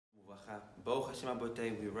V'Shamcha. Baruch Hashem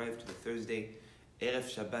Abotai, we arrived to the Thursday, Erev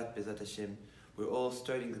Shabbat Bezat Hashem. We're all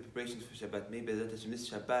starting the preparations for Shabbat. May Bezat Hashem this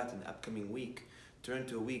Shabbat and the upcoming week turn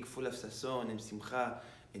to a week full of Sason and Simcha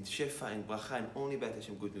and Shefa and Bracha and only Bezat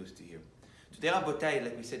Hashem good news to hear. Today, Rabotai,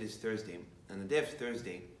 like we said, is Thursday. And the day of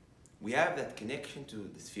Thursday, we have that connection to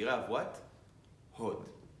the Sfira of what? Hod.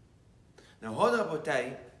 Now, Hod,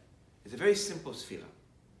 Rabotai, is a very simple Sfira.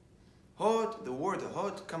 Hod, the word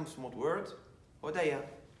Hod comes from what word? Hodaya,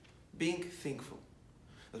 being thankful.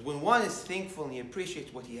 But when one is thankful and he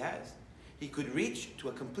appreciates what he has, he could reach to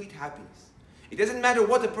a complete happiness. It doesn't matter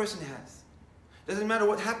what the person has. It doesn't matter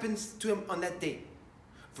what happens to him on that day.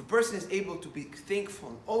 If a person is able to be thankful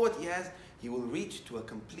in all what he has, he will reach to a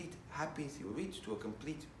complete happiness, he will reach to a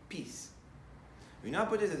complete peace. We now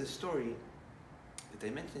put it as a story that I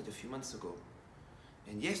mentioned it a few months ago.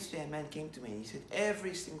 And yesterday a man came to me and he said,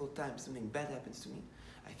 every single time something bad happens to me,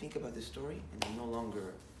 I think about this story and I'm no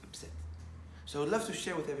longer upset. So I would love to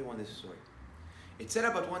share with everyone this story. It said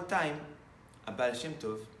about one time, a Baal Shem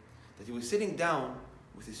Tov, that he was sitting down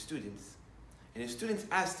with his students, and his students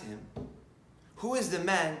asked him, who is the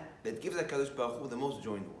man that gives HaKadosh Baruch Hu the most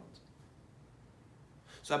joy in the world?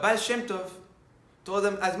 So a Baal Shem Tov told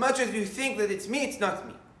them, as much as you think that it's me, it's not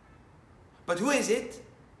me. But who is it?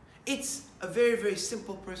 It's a very, very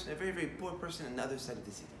simple person, a very, very poor person on the other side of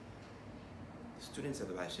the city. The students of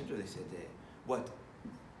the Baal Shem Tov, they said, what?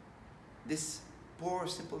 This poor,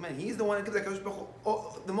 simple man, he's the one that gives HaKadosh Baruch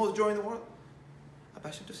Hu the most joy in the world?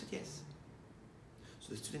 Baal Shem Tov said, yes.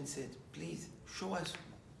 So the student said, please, show us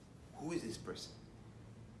who is this person.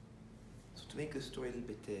 So to make the story a little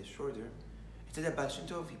bit shorter, it said that Baal Shem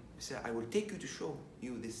Tov, he said, I will take you to show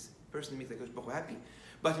you this person who makes HaKadosh Baruch Hu happy,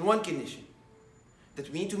 but in one condition,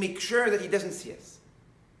 that we need to make sure that he doesn't see us.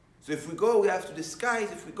 So if we go, we have to disguise.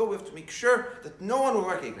 If we go, we have to make sure that no one will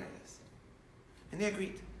recognize us. And they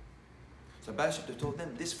agreed. So Baal Shem Tov told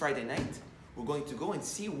them, this Friday night, we're going to go and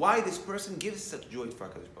see why this person gives such joy for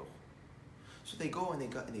HaKadosh Baruch Hu. So they go and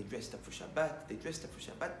they dressed up for Shabbat. They dressed up for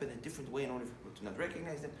Shabbat, but in a different way in order for people to not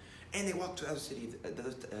recognize them. And they walked to the other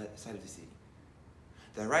side of the city.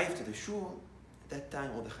 They arrived to the shul. At that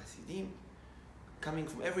time, all the Chassidim, coming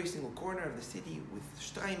from every single corner of the city with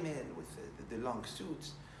shtreimel, with the long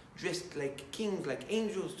suits, dressed like kings, like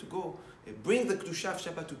angels, to go bring the Kedusha of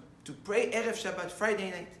Shabbat, to pray Erev Shabbat, Friday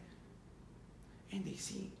night. And they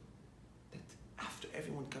see that after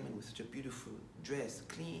everyone coming with such a beautiful dress,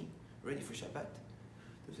 clean, ready for Shabbat,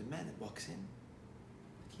 there's a man that walks in.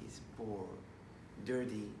 He's poor,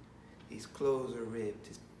 dirty, his clothes are ripped,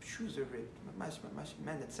 his shoes are ripped. Mamash, a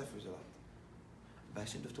man that suffers a lot. Baal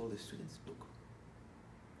Shem Tov told the students, look,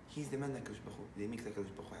 he's the man that HaKadosh Baruch Hu, they make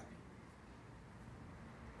HaKadosh Baruch Hu happy.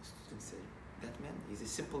 The students said, that man, he's a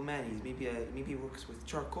simple man, maybe he works with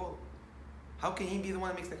charcoal. How can he be the one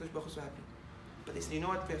that makes HaKadosh Baruch Hu so happy? But they said, you know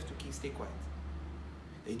what, we have to stay quiet.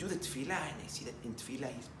 They do the tefillah and they see that in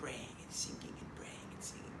tefillah he's praying and singing and praying and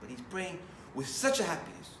singing. But he's praying with such a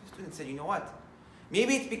happiness. The student said, you know what?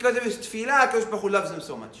 Maybe it's because of his tefillah HaKadosh Baruch Hu loves him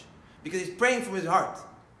so much. Because he's praying from his heart.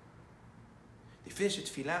 They finish the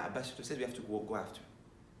tefillah, Baal Shem Tov said we have to go after him.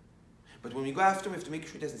 But when we go after him, we have to make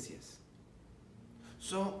sure he doesn't see us.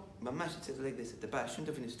 So, Mamash, it says like this, that the Baal Shem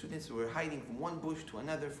Tov and his students were hiding from one bush to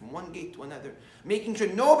another, from one gate to another, making sure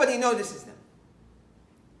nobody notices them.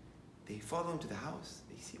 They follow him to the house.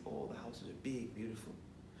 They see all the houses are big, beautiful.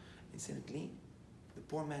 And suddenly, the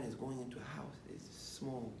poor man is going into a house. It's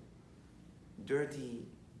small, dirty,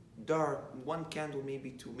 dark, one candle maybe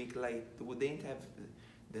to make light. They didn't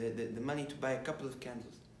have the money to buy a couple of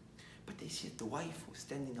candles. But they see that the wife was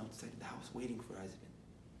standing outside the house waiting for her husband.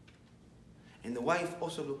 And the wife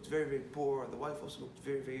also looked very, very poor. The wife also looked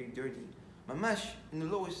very, very dirty. Mamash, in the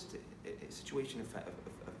lowest situation of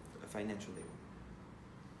financial labor.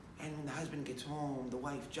 And when the husband gets home, the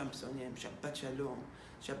wife jumps on him, Shabbat Shalom,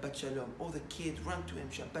 Shabbat Shalom. All the kids run to him,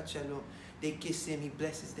 Shabbat Shalom. They kiss him, he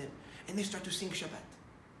blesses them. And they start to sing Shabbat.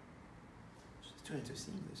 So the students are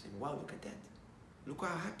singing, they're saying, wow, look at that. Look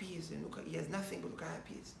how happy he is. And look, he has nothing, but look how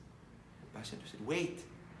happy he is. Baal Shem Tov said, wait.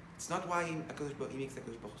 It's not why he makes HaKadosh Baruch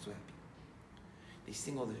Hu so happy. They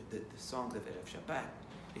sing all the songs of Erev Shabbat.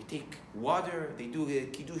 They take water, they do a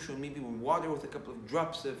kiddush, maybe with water with a couple of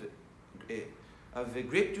drops of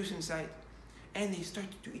grape juice inside, and they start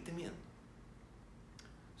to eat the meal.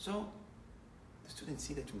 So the students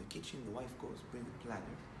see that from the kitchen, the wife goes, bring a platter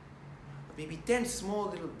of maybe 10 small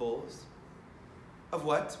little bowls of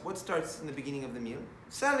what? What starts in the beginning of the meal?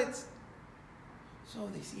 Salads. So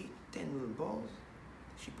they see 10 little bowls.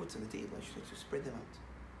 She puts on the table and she starts to spread them out.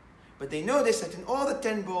 But they notice that in all the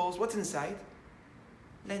 10 bowls, what's inside?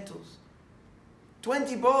 Lentils.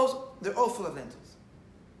 20 bowls, they're all full of lentils.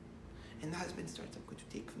 And the husband starts, I'm going to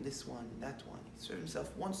take from this one and that one. He serves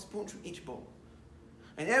himself 1 spoon from each bowl.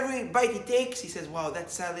 And every bite he takes, he says, wow,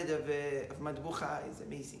 that salad of madbucha is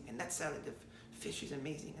amazing. And that salad of fish is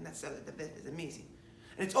amazing. And that salad of that is amazing.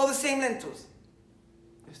 And it's all the same lentils.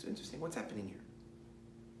 It's so interesting. What's happening here?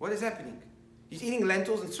 What is happening? He's eating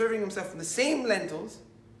lentils and serving himself from the same lentils.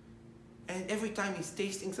 And every time he's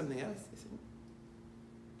tasting something else, he says,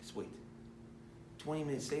 just wait. 20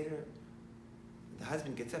 minutes later, the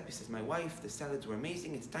husband gets up. He says, my wife, the salads were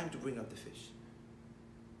amazing. It's time to bring out the fish.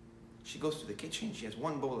 She goes to the kitchen. She has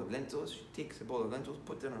 1 bowl of lentils. She takes a bowl of lentils,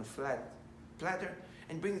 puts it on a flat platter,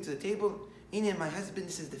 and brings it to the table. Ine, my husband,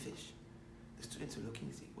 this is the fish. The students are looking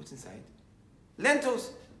and see what's inside.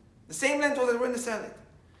 Lentils. The same lentils that were in the salad.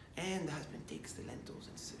 And the husband takes the lentils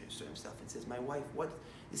and serves himself and says, my wife,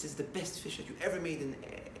 this is the best fish that you ever made in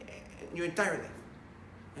your entire life.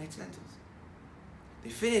 And it's lentils. They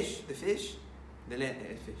finish the fish,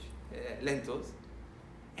 lentils,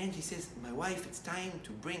 and he says, my wife, it's time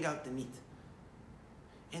to bring out the meat.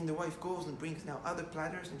 And the wife goes and brings now other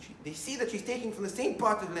platters, and they see that she's taking from the same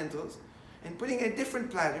pot of lentils and putting in a different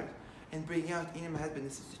platter and bringing out, my husband,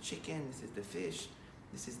 this is the chicken, this is the fish,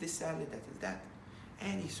 this is this salad, that is that.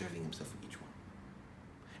 And he's serving himself for each one.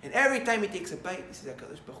 And every time he takes a bite, he says,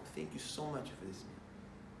 HaKadosh Baruch Hu, thank you so much for this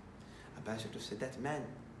meal. Abba Shem Tov said, that man,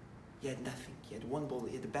 he had nothing. He had 1 bowl,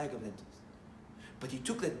 he had a bag of lentils. But he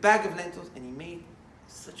took that bag of lentils and he made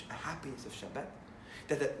such a happiness of Shabbat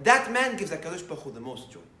that man gives HaKadosh Baruch Hu the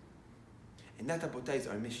most joy. And that, Abotai, is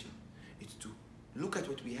our mission. It's to look at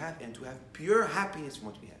what we have and to have pure happiness from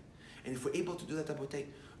what we have. And if we're able to do that, Abotai,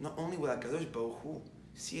 not only will HaKadosh Baruch Hu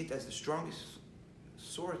see it as the strongest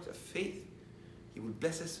source of faith, he will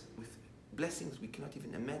bless us with blessings we cannot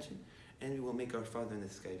even imagine, and we will make our Father in the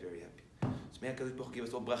sky very happy. So may HaKadosh Baruch Hu give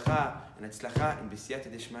us all bracha and atzlacha and b'siyata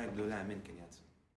deshmaya gdola. Amen.